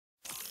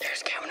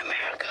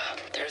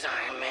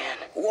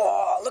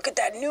Whoa, look at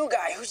that new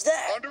guy. Who's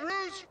that?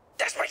 Underoos?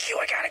 That's my cue.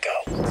 I gotta go.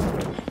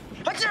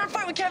 I just had a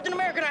fight with Captain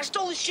America, and I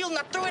stole his shield, and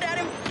I threw it at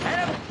him.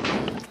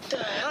 What the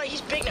hell? He's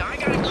big now. I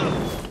gotta go.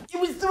 It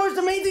was the most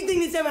amazing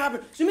thing that's ever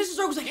happened. So Mr.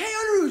 Stark was like, hey,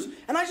 Underoos.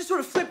 And I just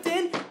sort of flipped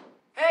in.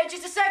 Hey,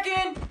 just a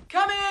second.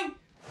 Coming.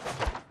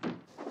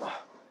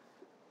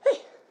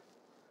 Hey.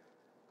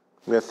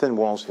 We have thin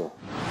walls here.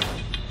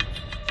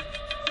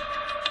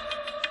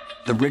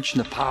 The rich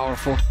and the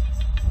powerful,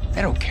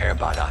 they don't care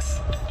about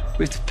us.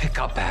 We have to pick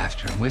up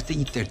after them. We have to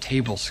eat their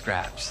table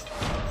scraps.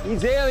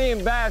 These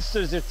alien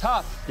bastards are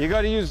tough. You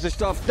gotta use the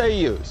stuff they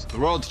use. The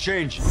world's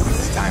changing.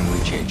 It's time we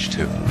change,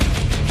 too.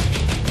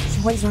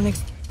 So when's our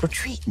next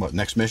retreat? What,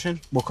 next mission?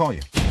 We'll call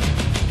you.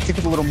 I think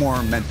with a little more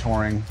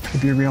mentoring,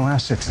 could be a real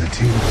asset to the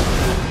team.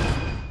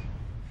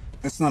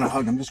 That's not a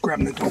hug. I'm just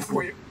grabbing the door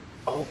for you.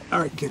 Oh, all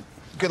right, kid.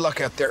 Good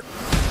luck out there.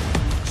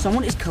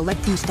 Someone is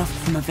collecting stuff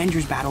from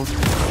Avengers battles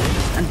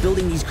and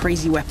building these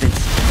crazy weapons.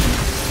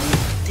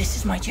 This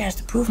is my chance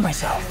to prove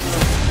myself.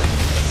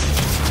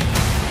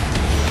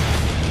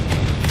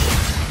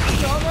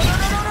 No, no, no,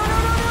 no, no, no,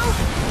 no, no,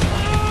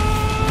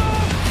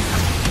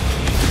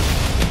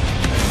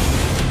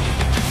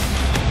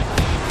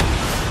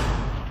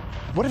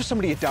 What if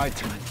somebody had died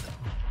tonight?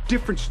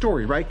 Different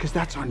story, right? Because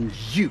that's on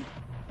you.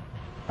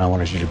 I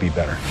wanted you to be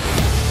better.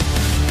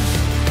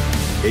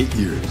 8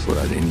 years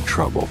without any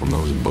trouble from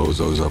those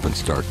bozos up in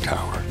Stark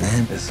Tower.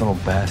 And this little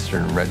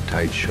bastard in red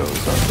tights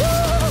shows up.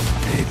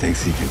 And he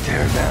thinks he can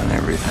tear down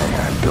everything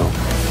I built.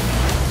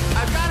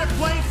 I've got a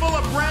plane full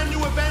of brand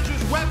new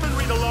Avengers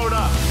weaponry to load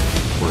up.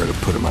 We're gonna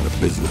put them out of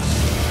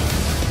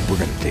business. We're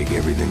gonna take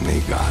everything they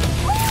got.